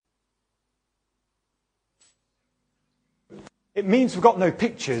It means we've got no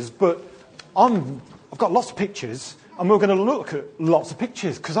pictures, but I've got lots of pictures, and we're going to look at lots of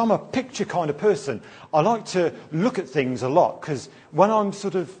pictures, because I'm a picture kind of person. I like to look at things a lot, because when I'm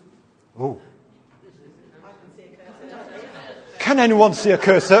sort of... Oh. Can anyone see a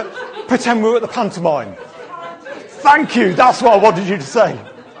cursor? Pretend we're at the pantomime. Thank you, that's what I wanted you to say.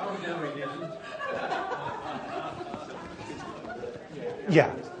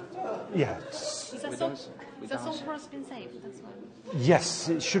 Yeah. Is that song for us been saved? That's why. Yes,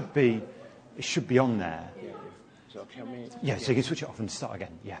 it should be on there. So can we... Yeah, so you can switch it off and start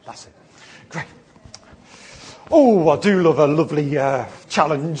again. Yeah, that's it. Great. Oh, I do love a lovely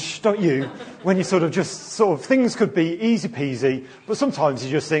challenge, don't you? When you sort of things could be easy peasy, but sometimes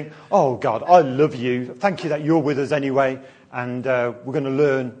you just think, oh God, I love you. Thank you that you're with us anyway, and we're going to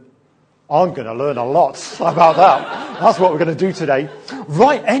learn. I'm going to learn a lot about that. That's what we're going to do today.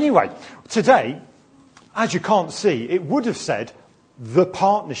 Right, anyway, today, as you can't see, it would have said the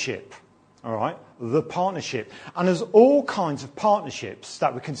partnership. All right, the partnership. And there's all kinds of partnerships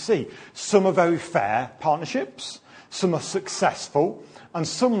that we can see. Some are very fair partnerships, some are successful, and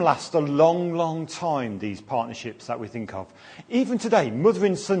some last a long, long time, these partnerships that we think of. Even today,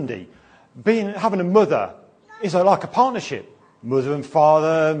 Mothering Sunday, having a mother is like a partnership. Mother and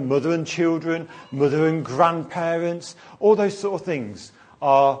father, mother and children, mother and grandparents, all those sort of things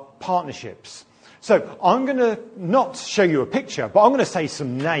are partnerships. So I'm going to not show you a picture, but I'm going to say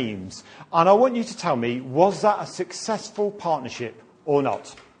some names. And I want you to tell me, was that a successful partnership or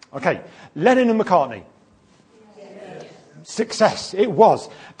not? Okay, Lennon and McCartney. Yes. Success, it was.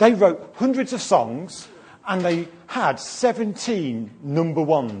 They wrote hundreds of songs and they had 17 number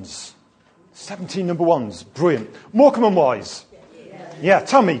ones. 17 number ones, brilliant. Morecambe and Wise. Yes. Yeah,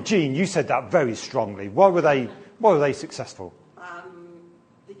 tell me, Jean, you said that very strongly. Why were they successful?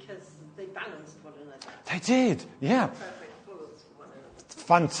 Because they balanced one another. They did, yeah. Perfect bullets for one another.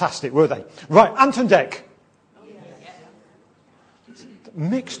 Fantastic, were they? Right, Ant and Dec.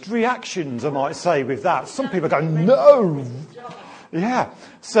 Mixed reactions, I might say, with that. Some people go, no. Yeah,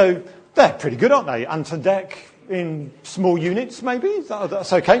 so they're pretty good, aren't they? Ant and Dec in small units, maybe?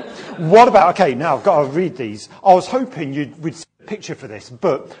 That's okay. What about, okay, now I've got to read these. I was hoping we'd see a picture for this,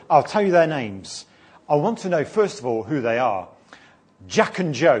 but I'll tell you their names. I want to know, first of all, who they are. Jack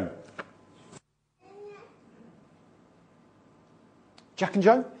and Joe. Jack and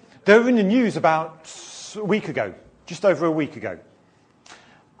Joe? They were in the news about a week ago, just over a week ago.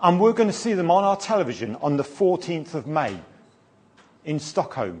 And we're going to see them on our television on the 14th of May in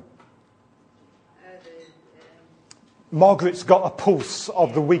Stockholm. Margaret's got a pulse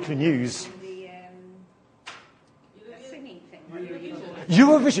of the weekly news.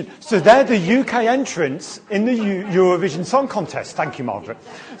 Eurovision. So they're the UK entrants in the Eurovision Song Contest. Thank you, Margaret.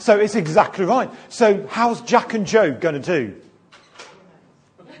 So it's exactly right. So how's Jack and Joe going to do?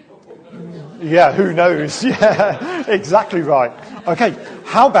 Yeah, who knows? Yeah, exactly right. Okay,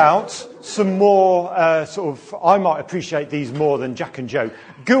 how about some more I might appreciate these more than Jack and Joe.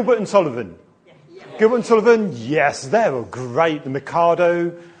 Gilbert and Sullivan. Gilbert and Sullivan, yes, they were great. The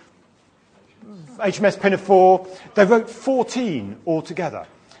Mikado, HMS Pinafore, they wrote 14 altogether.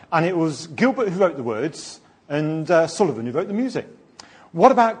 And it was Gilbert who wrote the words and Sullivan who wrote the music.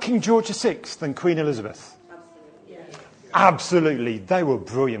 What about King George VI and Queen Elizabeth? Absolutely. They were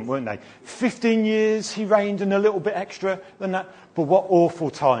brilliant, weren't they? 15 years he reigned and a little bit extra than that. But what awful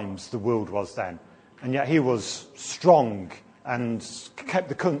times the world was then. And yet he was strong and kept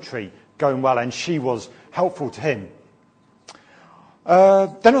the country going well, and she was helpful to him.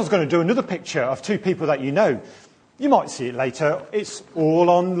 Then I was going to do another picture of two people that you know. You might see it later. It's all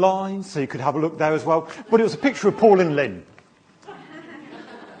online, so you could have a look there as well. But it was a picture of Paul and Lynn.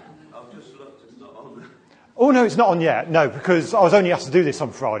 I've just looked, it's not on. Oh, no, it's not on yet. No, because I was only asked to do this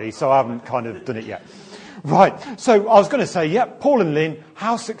on Friday, so I haven't kind of done it yet. Right, so I was going to say, yeah, Paul and Lynn,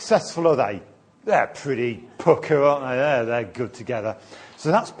 how successful are they? They're pretty pucker, aren't they? They're good together.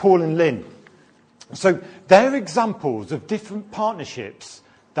 So that's Paul and Lynn. So they're examples of different partnerships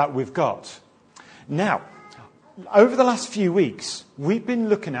that we've got. Now, over the last few weeks, we've been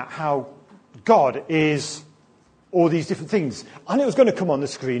looking at how God is all these different things. And it was going to come on the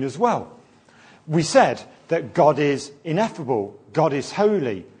screen as well. We said that God is ineffable, God is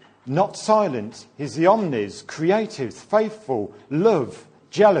holy, not silent, he's the omnis, creative, faithful, love,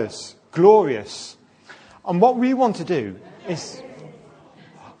 jealous, glorious. And what we want to do is...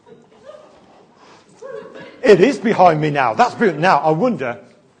 It is behind me now. That's brilliant. Now, I wonder...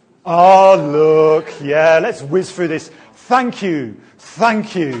 Oh, look. Yeah, let's whiz through this. Thank you.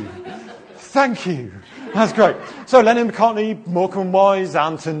 Thank you. Thank you. That's great. So, Lennon McCartney, Morecambe and Wise,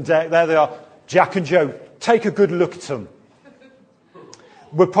 Ant and Dec, there they are. Jack and Joe. Take a good look at them.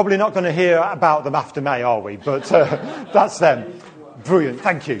 We're probably not going to hear about them after May, are we? But that's them. Brilliant,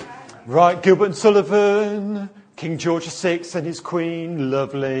 thank you. Right, Gilbert and Sullivan, King George VI and his Queen,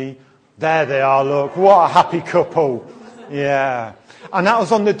 lovely. There they are, look, what a happy couple. Yeah. And that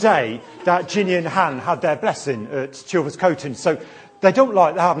was on the day that Ginny and Han had their blessing at Chilvers Coton. So they don't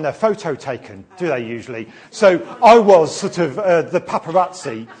like having their photo taken, do they usually? So I was sort of the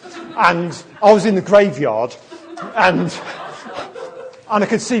paparazzi, and I was in the graveyard, and I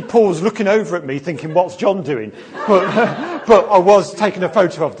could see Paul's looking over at me thinking, what's John doing? But I was taking a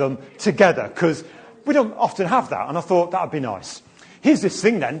photo of them together, because we don't often have that, and I thought that would be nice. Here's this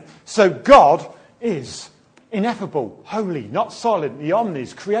thing then. So God is ineffable, holy, not silent, the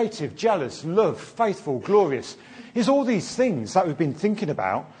omnis, creative, jealous, love, faithful, glorious. Here's all these things that we've been thinking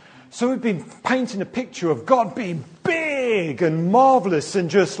about. So we've been painting a picture of God being big and marvellous and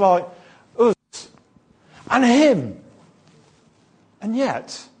just like us and him. And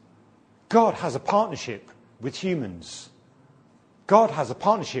yet, God has a partnership with humans. God has a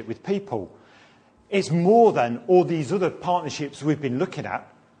partnership with people. It's more than all these other partnerships we've been looking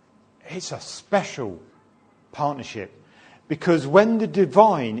at. It's a special partnership. Because when the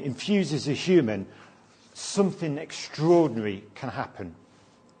divine infuses a human, something extraordinary can happen.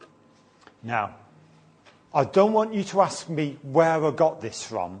 Now, I don't want you to ask me where I got this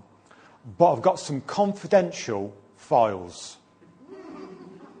from, but I've got some confidential files.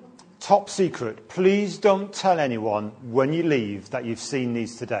 Top secret. Please don't tell anyone when you leave that you've seen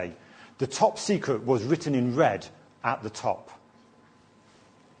these today. The top secret was written in red at the top.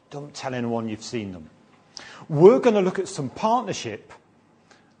 Don't tell anyone you've seen them. We're going to look at some partnership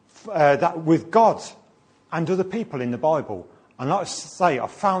that with God and other people in the Bible. And like I say, I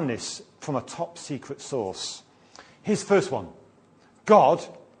found this from a top secret source. Here's the first one. God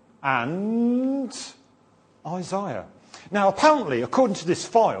and Isaiah. Now, apparently, according to this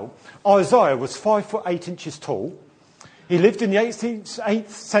file, Isaiah was 5 foot 8 inches tall. He lived in the 8th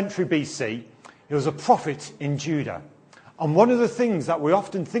century BC. He was a prophet in Judah. And one of the things that we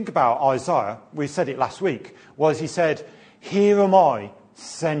often think about Isaiah, we said it last week, was he said, "Here am I,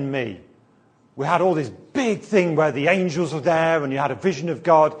 send me." We had all this big thing where the angels were there and you had a vision of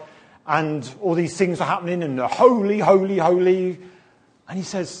God and all these things were happening and the holy, holy, holy. And he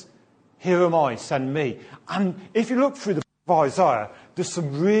says, "Here am I, send me." And if you look through the book of Isaiah, there's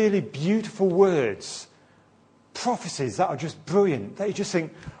some really beautiful words, prophecies that are just brilliant. That you just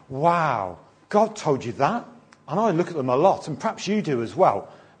think, wow, God told you that? And I look at them a lot, and perhaps you do as well.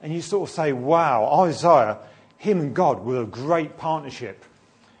 And you sort of say, wow, Isaiah, him and God were a great partnership.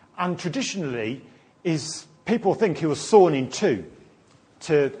 And traditionally, people think he was sawn in two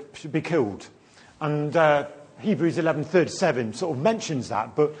to be killed. And Hebrews 11:37 sort of mentions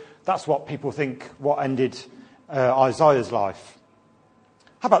that, but that's what people think what ended Isaiah's life.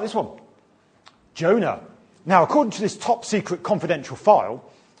 How about this one? Jonah. Now, according to this top secret confidential file,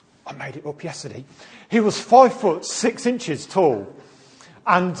 I made it up yesterday, he was 5 foot 6 inches tall.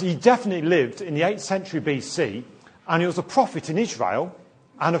 And he definitely lived in the 8th century BC. And he was a prophet in Israel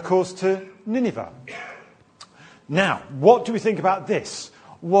and, of course, to Nineveh. Now, what do we think about this?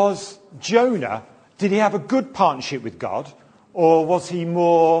 Was Jonah, did he have a good partnership with God? Or was he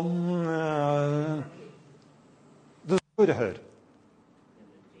more... the word I heard?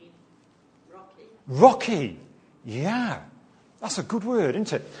 Rocky. Yeah. That's a good word,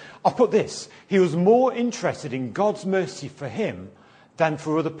 isn't it? I'll put this. He was more interested in God's mercy for him than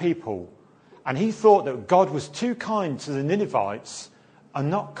for other people. And he thought that God was too kind to the Ninevites and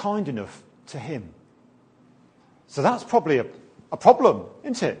not kind enough to him. So that's probably a problem,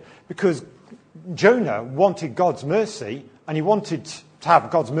 isn't it? Because Jonah wanted God's mercy, and he wanted to have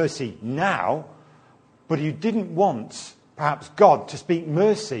God's mercy now, but he didn't want, perhaps, God to speak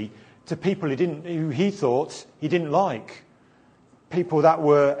mercy to people who he thought he didn't like. People that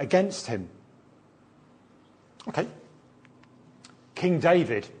were against him. Okay. King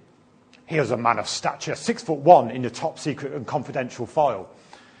David, he was a man of stature, 6'1" in the top secret and confidential file.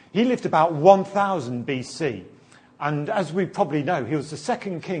 He lived about 1000 BC. And as we probably know, he was the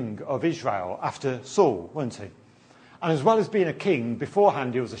second king of Israel after Saul, wasn't he? And as well as being a king,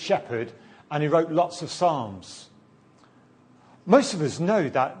 beforehand he was a shepherd and he wrote lots of psalms. Most of us know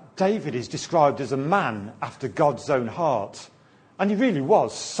that David is described as a man after God's own heart. And he really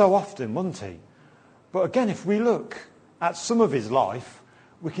was, so often, wasn't he? But again, if we look at some of his life,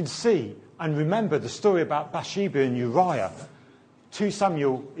 we can see and remember the story about Bathsheba and Uriah, 2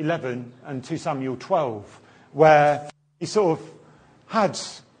 Samuel 11 and 2 Samuel 12, where he sort of had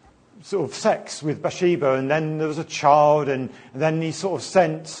sex with Bathsheba, and then there was a child, and then he sort of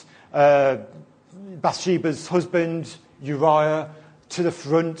sent Bathsheba's husband, Uriah, to the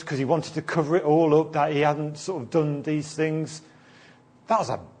front because he wanted to cover it all up, that he hadn't sort of done these things. That was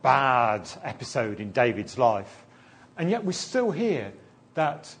a bad episode in David's life. And yet we still hear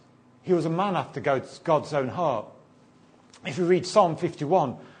that he was a man after God's own heart. If you read Psalm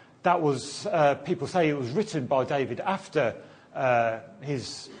 51, that was, people say it was written by David after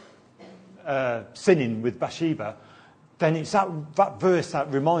his sinning with Bathsheba. Then it's that verse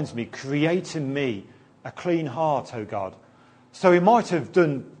that reminds me, create in me a clean heart, O God. So he might have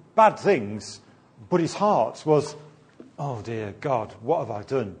done bad things, but his heart was, oh dear God, what have I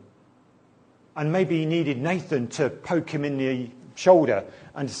done? And maybe he needed Nathan to poke him in the shoulder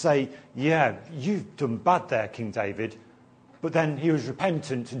and to say, yeah, you've done bad there, King David. But then he was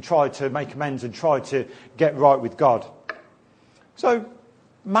repentant and tried to make amends and tried to get right with God. So,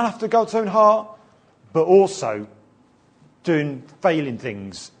 man after God's own heart, but also doing failing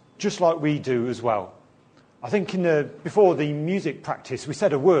things, just like we do as well. I think before the music practice, we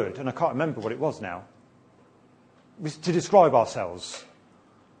said a word, and I can't remember what it was now, to describe ourselves.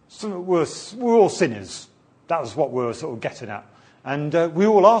 So we're all sinners. That was what we were sort of getting at. And we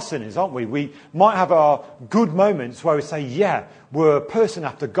all are sinners, aren't we? We might have our good moments where we say, yeah, we're a person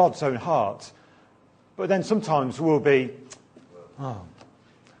after God's own heart. But then sometimes we'll be, oh,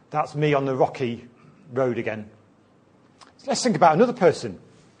 that's me on the rocky road again. So let's think about another person.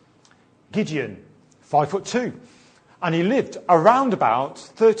 Gideon, 5'2". And he lived around about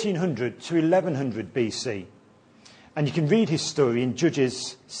 1300 to 1100 BC. And you can read his story in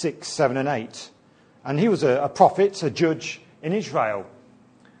Judges 6, 7 and 8. And he was a prophet, a judge in Israel.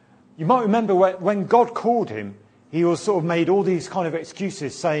 You might remember when God called him, he was sort of made all these kind of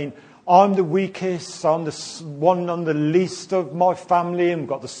excuses saying, I'm the weakest, I'm the one on the least of my family, and we've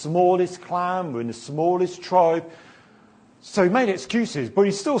got the smallest clan, we're in the smallest tribe. So he made excuses, but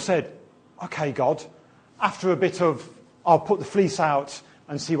he still said, okay, God, after a bit of, I'll put the fleece out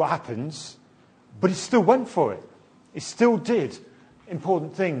and see what happens. But he still went for it. He still did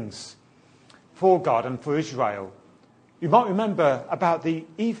important things for God and for Israel. You might remember about the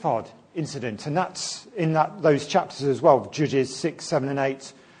ephod incident, and that's in those chapters as well, Judges 6, 7 and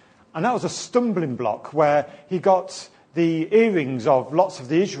 8. And that was a stumbling block where he got the earrings of lots of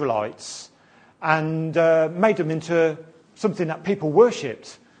the Israelites and made them into something that people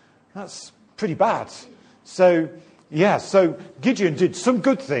worshipped. That's pretty bad. So Gideon did some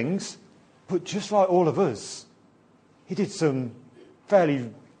good things, but just like all of us, he did some fairly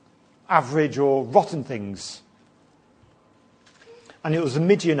average or rotten things. And it was the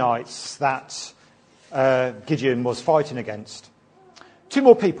Midianites that Gideon was fighting against. Two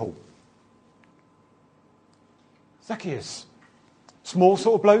more people. Zacchaeus. Small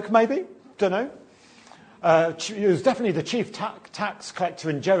sort of bloke, maybe? Don't know. He was definitely the chief tax collector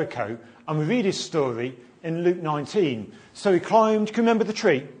in Jericho. And we read his story in Luke 19. So he climbed, can you remember the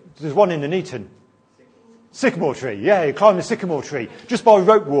tree? There's one in Nuneaton. Sycamore tree. Yeah, he climbed the sycamore tree. Just by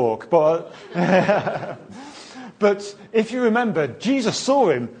rope walk. But but if you remember, Jesus saw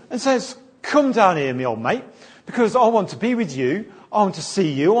him and says, come down here, me old mate, because I want to be with you. I want to see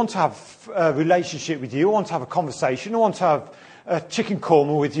you. I want to have a relationship with you. I want to have a conversation. I want to have a chicken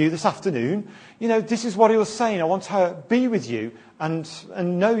korma with you this afternoon. You know, this is what he was saying. I want to be with you and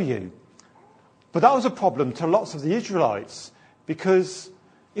know you. But that was a problem to lots of the Israelites because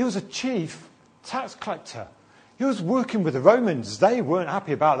he was a chief tax collector. He was working with the Romans. They weren't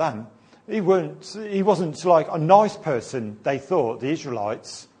happy about that. He wasn't like a nice person, they thought, the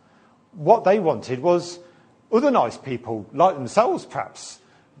Israelites. What they wanted was other nice people, like themselves perhaps,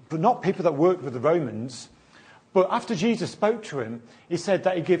 but not people that worked with the Romans. But after Jesus spoke to him, he said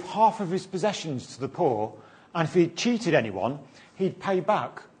that he'd give half of his possessions to the poor, and if he'd cheated anyone, he'd pay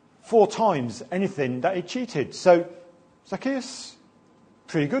back 4 times anything that he'd cheated. So Zacchaeus,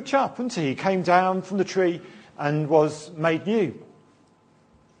 pretty good chap, wasn't he? He came down from the tree and was made new.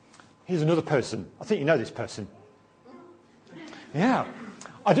 Here's another person. I think you know this person. Yeah.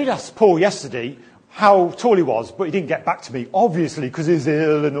 I did ask Paul yesterday how tall he was, but he didn't get back to me, obviously, because he's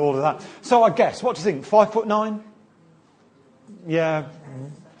ill and all of that. So I guess, what do you think, 5'9"? Yeah,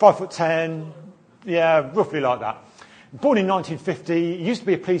 5'10". Yeah, roughly like that. Born in 1950, he used to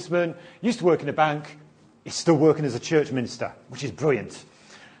be a policeman, used to work in a bank. He's still working as a church minister, which is brilliant.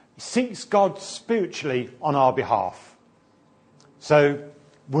 He seeks God spiritually on our behalf. So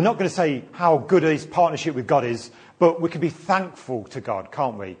we're not going to say how good his partnership with God is, but we can be thankful to God,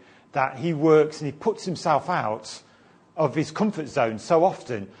 can't we? That he works and he puts himself out of his comfort zone so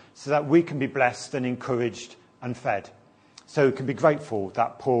often so that we can be blessed and encouraged and fed. So we can be grateful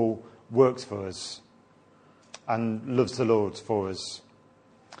that Paul works for us and loves the Lord for us.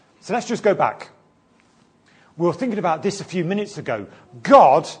 So let's just go back. We were thinking about this a few minutes ago.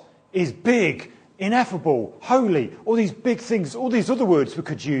 God is big, ineffable, holy, all these big things, all these other words we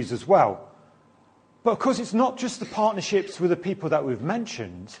could use as well. But of course, it's not just the partnerships with the people that we've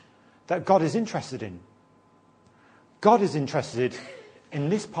mentioned that God is interested in. God is interested in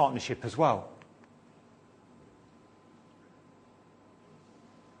this partnership as well.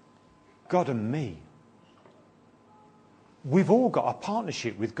 God and me. We've all got a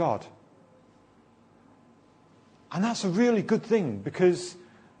partnership with God. And that's a really good thing, because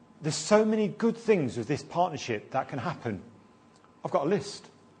there's so many good things with this partnership that can happen. I've got a list.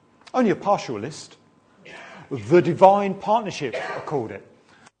 Only a partial list. The divine partnership, I called it.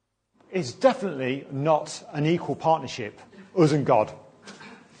 It's definitely not an equal partnership, us and God.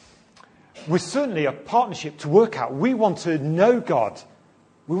 We're certainly a partnership to work out. We want to know God.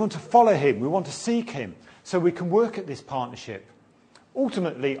 We want to follow him. We want to seek him so we can work at this partnership.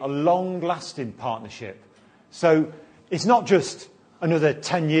 Ultimately, a long-lasting partnership. So it's not just another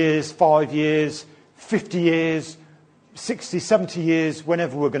 10 years, 5 years, 50 years, 60, 70 years,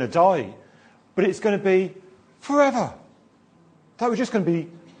 whenever we're going to die. But it's going to be forever. That we're just going to be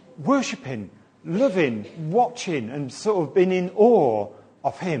worshipping, loving, watching, and sort of being in awe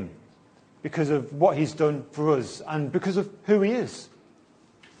of him because of what he's done for us and because of who he is.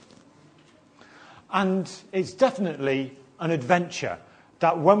 And it's definitely an adventure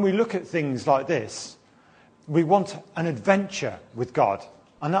that when we look at things like this, we want an adventure with God.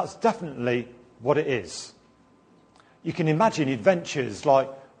 And that's definitely what it is. You can imagine adventures like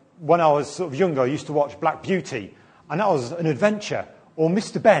when I was sort of younger, I used to watch Black Beauty, and that was an adventure. Or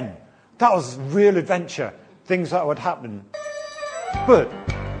Mr. Ben, that was real adventure, things that would happen. But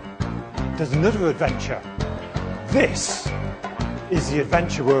there's another adventure. This is the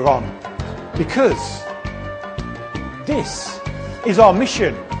adventure we're on, because this is our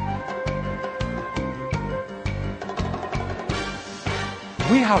mission.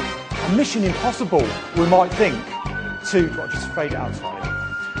 We have a mission impossible, we might think, I'll just fade it out slightly.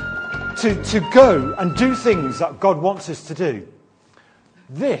 To go and do things that God wants us to do.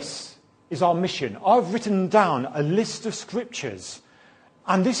 This is our mission. I've written down a list of scriptures,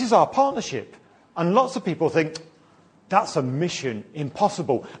 and this is our partnership. And lots of people think, that's a mission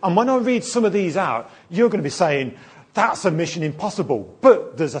impossible. And when I read some of these out, you're going to be saying, that's a mission impossible.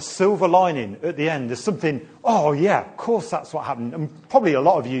 But there's a silver lining at the end. There's something, oh yeah, of course that's what happened. And probably a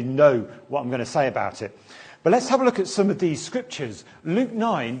lot of you know what I'm going to say about it. But let's have a look at some of these scriptures. Luke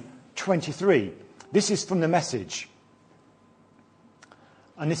 9:23. This is from the Message.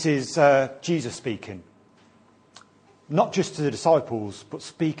 And this is Jesus speaking. Not just to the disciples, but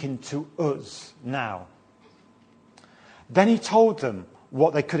speaking to us now. Then he told them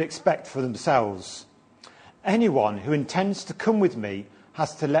what they could expect for themselves. Anyone who intends to come with me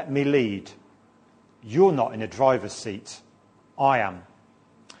has to let me lead. You're not in a driver's seat. I am.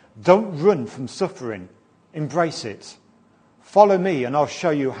 Don't run from suffering. Embrace it. Follow me and I'll show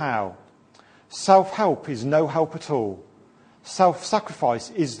you how. Self-help is no help at all.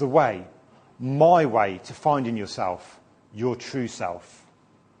 Self-sacrifice is the way, my way to finding yourself, your true self.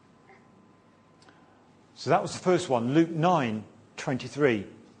 So that was the first one, Luke 9:23.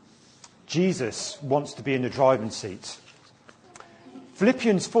 Jesus wants to be in the driving seat.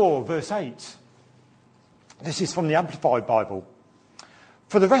 Philippians 4, verse 8. This is from the Amplified Bible.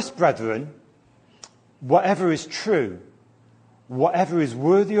 For the rest, brethren, whatever is true, whatever is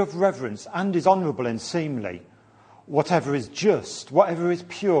worthy of reverence and is honourable and seemly, whatever is just, whatever is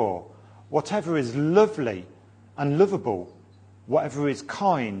pure, whatever is lovely and lovable, whatever is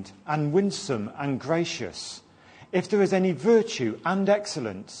kind and winsome and gracious, if there is any virtue and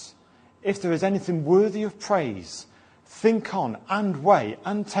excellence, if there is anything worthy of praise, think on and weigh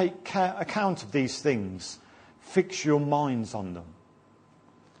and take account of these things. Fix your minds on them.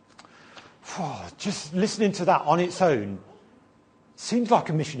 Just listening to that on its own seems like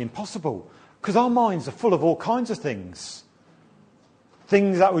a mission impossible, because our minds are full of all kinds of things.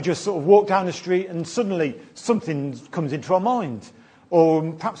 Things that we just sort of walk down the street and suddenly something comes into our mind.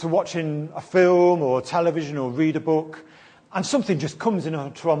 Or perhaps we're watching a film or television or read a book and something just comes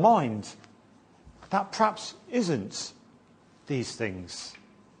into our mind that perhaps isn't these things.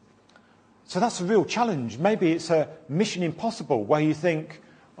 So that's a real challenge. Maybe it's a mission impossible where you think,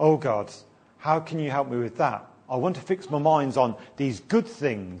 oh God, how can you help me with that? I want to fix my minds on these good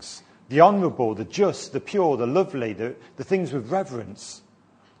things, the honourable, the just, the pure, the lovely, the things with reverence.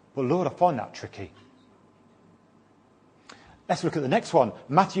 But Lord, I find that tricky. Let's look at the next one.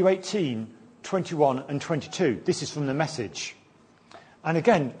 Matthew 18:21 and 22. This is from the Message. And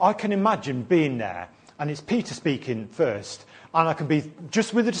again, I can imagine being there and it's Peter speaking first, and I can be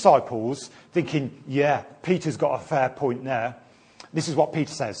just with the disciples thinking, yeah, Peter's got a fair point there. This is what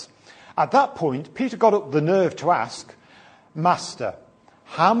Peter says. At that point, Peter got up the nerve to ask, Master,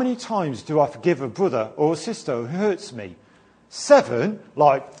 how many times do I forgive a brother or a sister who hurts me? 7?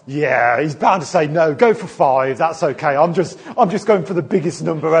 Like, yeah, he's bound to say no, go for 5, that's okay. I'm just going for the biggest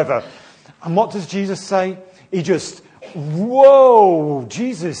number ever. And what does Jesus say? He just, whoa,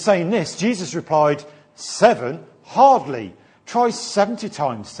 Jesus saying this. Jesus replied, 7? Hardly. Try 70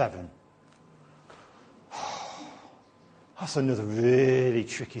 times 7. That's another really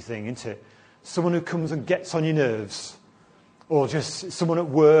tricky thing, isn't it? Someone who comes and gets on your nerves, or just someone at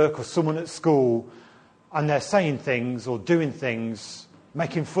work or someone at school, and they're saying things or doing things,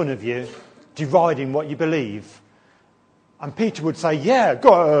 making fun of you, deriding what you believe. And Peter would say, yeah,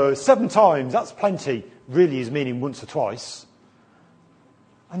 go 7 times, that's plenty. Really he's meaning once or twice.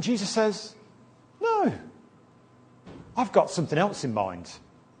 And Jesus says, no, I've got something else in mind.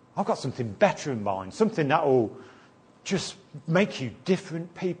 I've got something better in mind, something that will just make you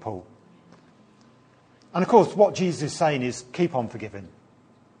different people. And of course, what Jesus is saying is keep on forgiving.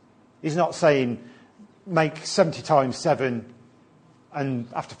 He's not saying make 70 times 7 and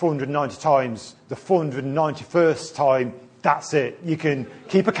after 490 times, the 491st time, that's it. You can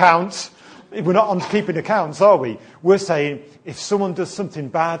keep account. We're not on keeping accounts, are we? We're saying if someone does something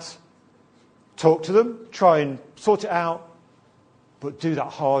bad, talk to them, try and sort it out, but do that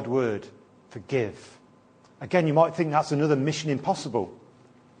hard word, forgive. Again, you might think that's another mission impossible.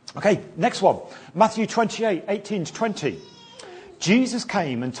 Okay, next one. Matthew 28, 18 to 20. Jesus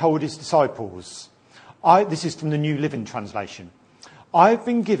came and told his disciples, this is from the New Living Translation, I've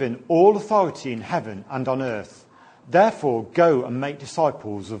been given all authority in heaven and on earth. Therefore, go and make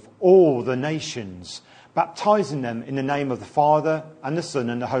disciples of all the nations, baptizing them in the name of the Father and the Son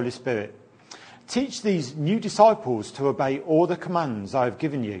and the Holy Spirit. Teach these new disciples to obey all the commands I have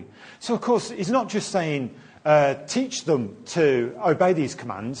given you. So, of course, he's not just saying teach them to obey these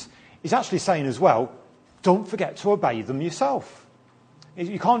commands. He's actually saying as well, don't forget to obey them yourself.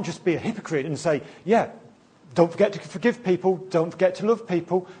 You can't just be a hypocrite and say, yeah, don't forget to forgive people, don't forget to love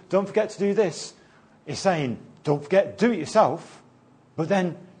people, don't forget to do this. He's saying, don't forget, do it yourself, but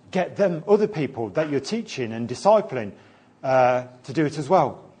then get them other people that you're teaching and discipling to do it as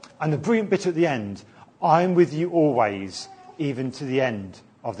well. And the brilliant bit at the end, I'm with you always, even to the end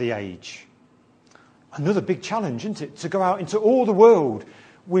of the age. Another big challenge, isn't it? To go out into all the world.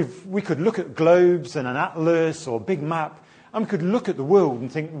 We could look at globes and an atlas or a big map, and we could look at the world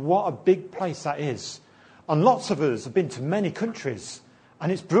and think, what a big place that is. And lots of us have been to many countries,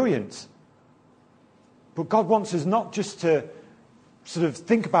 and it's brilliant. But God wants us not just to sort of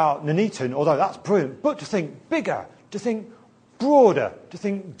think about Nuneaton, although that's brilliant, but to think bigger, to think broader, to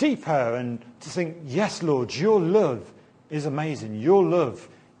think deeper, and to think, yes, Lord, your love is amazing. Your love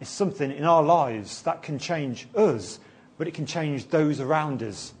is something in our lives that can change us, but it can change those around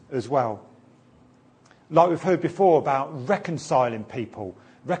us as well. Like we've heard before about reconciling people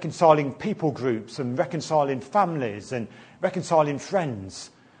groups and reconciling families and reconciling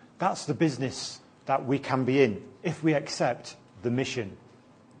friends. That's the business that we can be in if we accept the mission.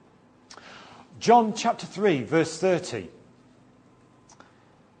 John chapter 3, verse 30.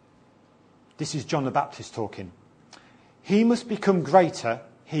 This is John the Baptist talking. He must become greater,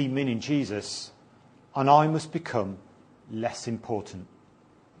 he meaning Jesus, and I must become less important.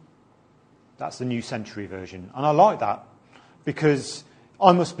 That's the New Century Version. And I like that because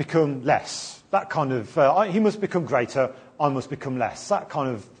I must become less. That kind of, he must become greater, I must become less. That kind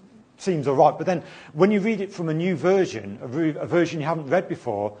of seems all right. But then when you read it from a new version, a version you haven't read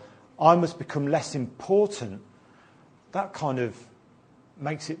before, I must become less important, that kind of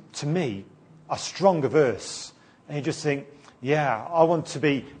makes it, to me, a stronger verse. And you just think, yeah, I want to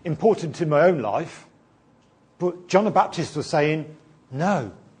be important in my own life. But John the Baptist was saying,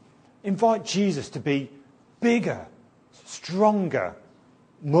 no, invite Jesus to be bigger, stronger,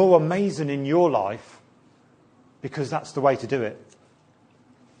 more amazing in your life, because that's the way to do it.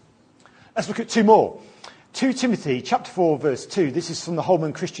 Let's look at 2 more. 2 Timothy chapter 4, verse 2. This is from the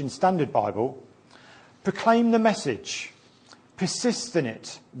Holman Christian Standard Bible. Proclaim the message. Persist in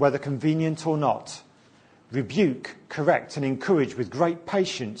it, whether convenient or not. Rebuke, correct, and encourage with great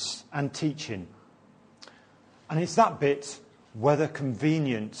patience and teaching. And it's that bit, whether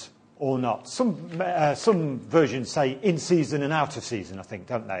convenient or not. Some versions say in season and out of season, I think,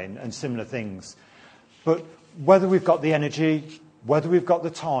 don't they? And similar things. But whether we've got the energy, whether we've got the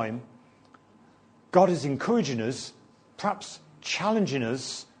time, God is encouraging us, perhaps challenging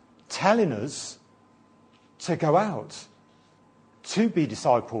us, telling us to go out, to be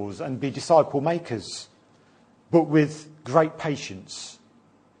disciples and be disciple makers. but with great patience.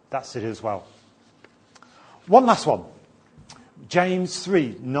 That's it as well. One last one. James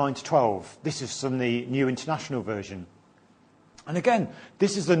 3, 9-12. This is from the New International Version. And again,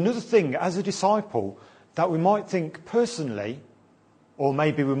 this is another thing as a disciple that we might think personally, or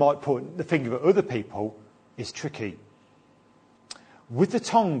maybe we might put the finger at other people, is tricky. With the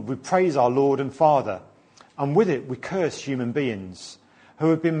tongue we praise our Lord and Father, and with it we curse human beings who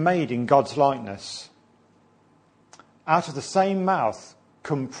have been made in God's likeness. Out of the same mouth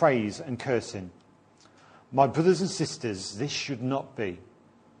come praise and cursing. My brothers and sisters, this should not be.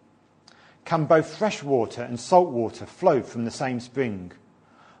 Can both fresh water and salt water flow from the same spring?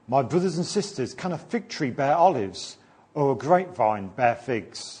 My brothers and sisters, can a fig tree bear olives, or a grapevine bear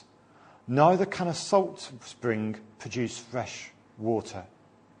figs? Neither can a salt spring produce fresh water.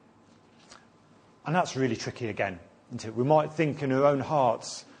 And that's really tricky again, isn't it? We might think in our own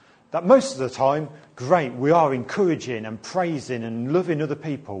hearts that most of the time, great, we are encouraging and praising and loving other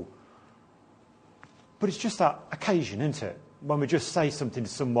people. But it's just that occasion, isn't it? When we just say something to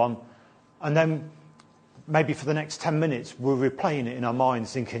someone and then maybe for the next 10 minutes we're replaying it in our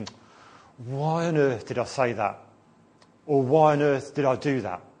minds thinking, why on earth did I say that? Or why on earth did I do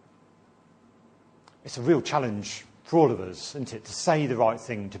that? It's a real challenge for all of us, isn't it? To say the right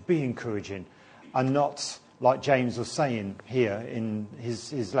thing, to be encouraging, and not, like James was saying here in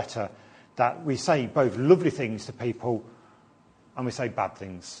his letter, that we say both lovely things to people and we say bad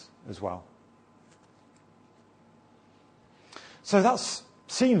things as well. So that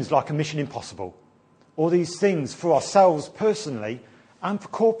seems like a mission impossible. All these things for ourselves personally and for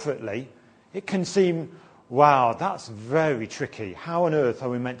corporately, it can seem, wow, that's very tricky. How on earth are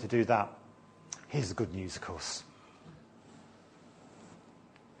we meant to do that? Here's the good news, of course.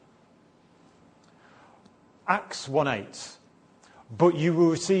 Acts 1:8. But you will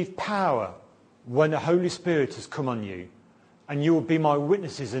receive power when the Holy Spirit has come on you, and you will be my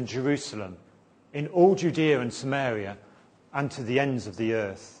witnesses in Jerusalem, in all Judea and Samaria, and to the ends of the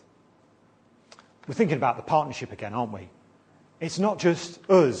earth. We're thinking about the partnership again, aren't we? It's not just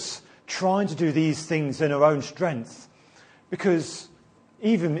us trying to do these things in our own strength, because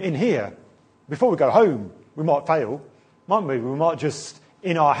even in here, before we go home, we might fail, mightn't we? We might just,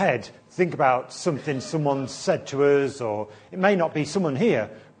 in our head, think about something someone said to us, or it may not be someone here,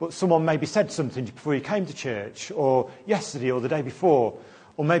 but someone maybe said something before you came to church, or yesterday, or the day before,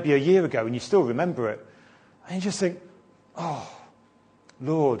 or maybe a year ago, and you still remember it. And you just think, oh,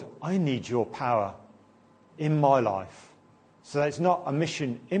 Lord, I need your power in my life. So that it's not a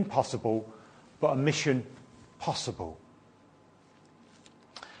mission impossible, but a mission possible.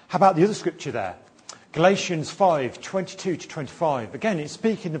 How about the other scripture there? Galatians 5:22-25. Again, it's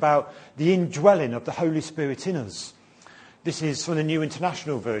speaking about the indwelling of the Holy Spirit in us. This is from the New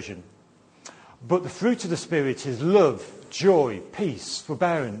International Version. But the fruit of the Spirit is love, joy, peace,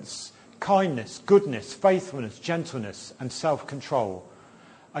 forbearance, kindness, goodness, faithfulness, gentleness, and self-control.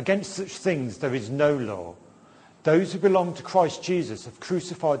 Against such things there is no law. Those who belong to Christ Jesus have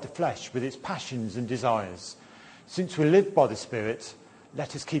crucified the flesh with its passions and desires. Since we live by the Spirit,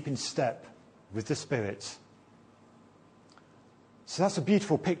 let us keep in step with the Spirit. So that's a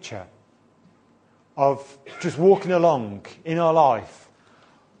beautiful picture of just walking along in our life,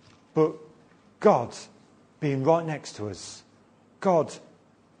 but God being right next to us, God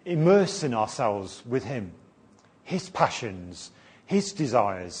immersing ourselves with him, his passions, his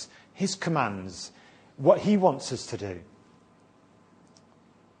desires, his commands, what he wants us to do.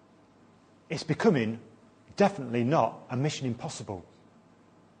 It's becoming definitely not a mission impossible.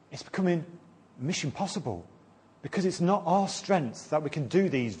 It's becoming mission possible, because it's not our strength that we can do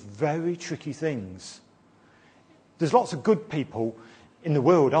these very tricky things. There's lots of good people in the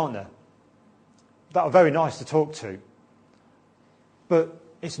world, aren't there, that are very nice to talk to. But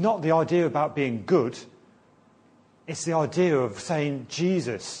it's not the idea about being good. It's the idea of saying,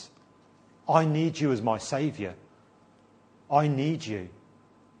 Jesus, I need you as my saviour. I need you.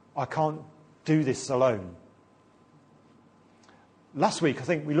 I can't do this alone. Last week, I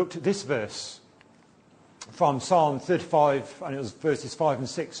think we looked at this verse from Psalm 35, and it was verses 5 and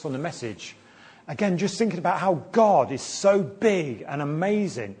 6 from the Message. Again, just thinking about how God is so big and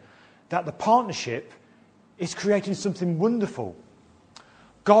amazing that the partnership is creating something wonderful.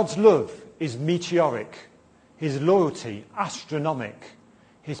 God's love is meteoric, his loyalty astronomic,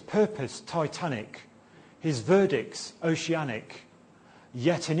 his purpose titanic, his verdicts oceanic.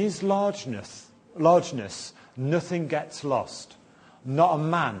 Yet in his largeness, nothing gets lost. Not a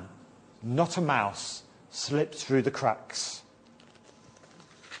man, not a mouse slips through the cracks.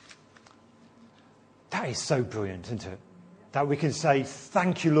 That is so brilliant, isn't it? That we can say,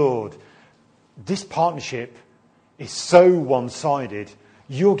 thank you, Lord. This partnership is so one-sided.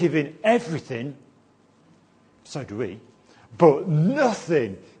 You're giving everything, so do we, but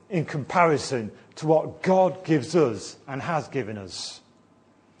nothing in comparison to what God gives us and has given us.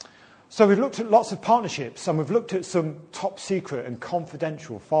 So we've looked at lots of partnerships, and we've looked at some top secret and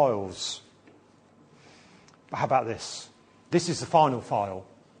confidential files. But how about this? This is the final file.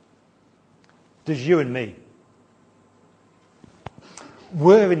 There's you and me.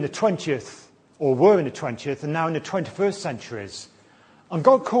 We're in the 20th and now in the 21st centuries. And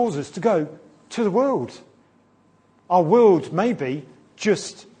God calls us to go to the world. Our world may be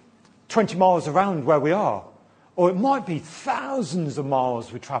just 20 miles around where we are. Or it might be thousands of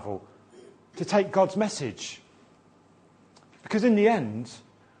miles we travel to take God's message. Because in the end,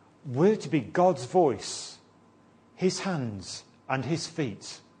 we're to be God's voice, his hands and his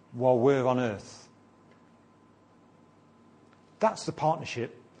feet while we're on earth. That's the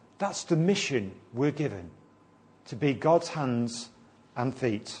partnership. That's the mission we're given, to be God's hands and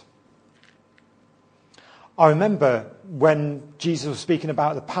feet. I remember when Jesus was speaking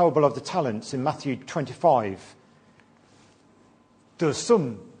about the parable of the talents in Matthew 25, there were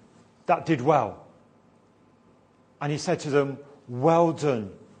some that did well. And he said to them, "Well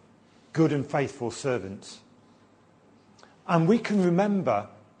done, good and faithful servant." And we can remember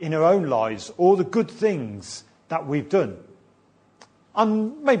in our own lives all the good things that we've done.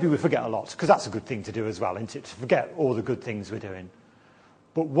 And maybe we forget a lot, because that's a good thing to do as well, isn't it? To forget all the good things we're doing.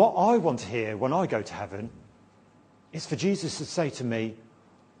 But what I want to hear when I go to heaven is for Jesus to say to me,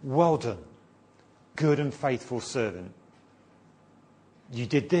 "Well done, good and faithful servant. You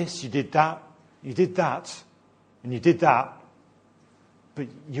did this, you did that, and you did that, but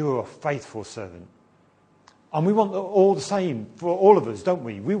you're a faithful servant." And we want all the same for all of us, don't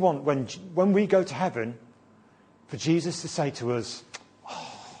we? We want, when we go to heaven, for Jesus to say to us,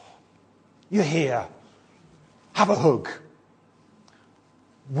 "Oh, you're here. Have a hug.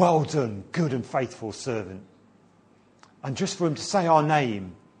 Well done, good and faithful servant." And just for him to say our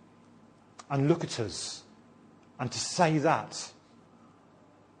name and look at us and to say that,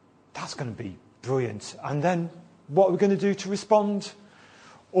 that's going to be brilliant. And then what are we going to do to respond?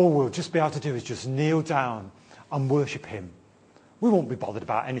 All we'll just be able to do is just kneel down and worship him. We won't be bothered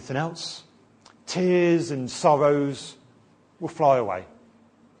about anything else. Tears and sorrows will fly away.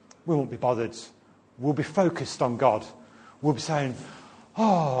 We won't be bothered. We'll be focused on God. We'll be saying,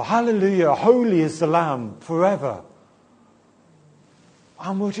 "Oh, hallelujah, holy is the Lamb forever."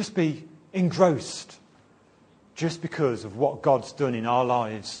 And we'll just be engrossed just because of what God's done in our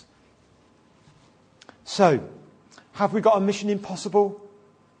lives. So, have we got a mission impossible?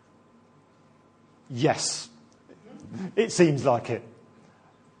 Yes. It seems like it.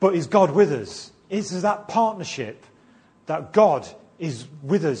 But is God with us? Is there that partnership that God is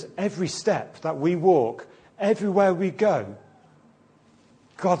with us every step that we walk, everywhere we go?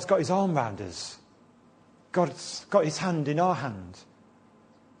 God's got his arm around us. God's got his hand in our hand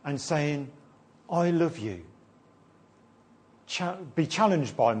and saying, "I love you. Be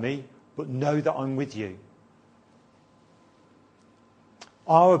challenged by me, but know that I'm with you."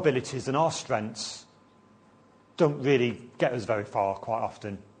 Our abilities and our strengths don't really get us very far quite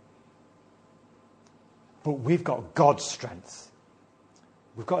often. But we've got God's strength.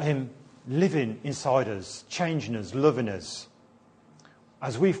 We've got him living inside us, changing us, loving us.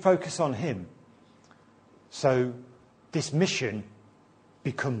 As we focus on him, so this mission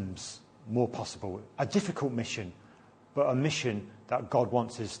becomes more possible. A difficult mission, but a mission that God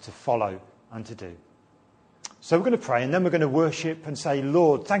wants us to follow and to do. So we're going to pray, and then we're going to worship and say,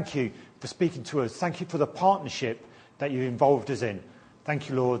 "Lord, thank you for speaking to us. Thank you for the partnership that you involved us in. Thank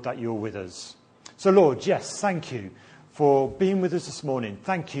you, Lord, that you're with us." So, Lord, yes, thank you for being with us this morning.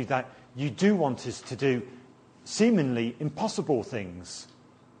 Thank you that you do want us to do seemingly impossible things.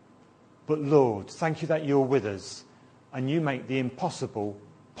 But, Lord, thank you that you're with us and you make the impossible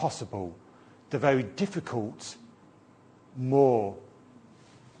possible, the very difficult more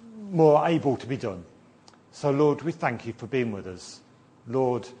able to be done. So, Lord, we thank you for being with us.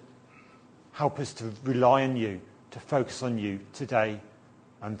 Lord, help us to rely on you, to focus on you today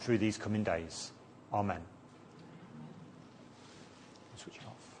and through these coming days. Amen. Switch it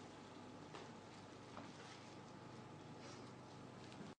off.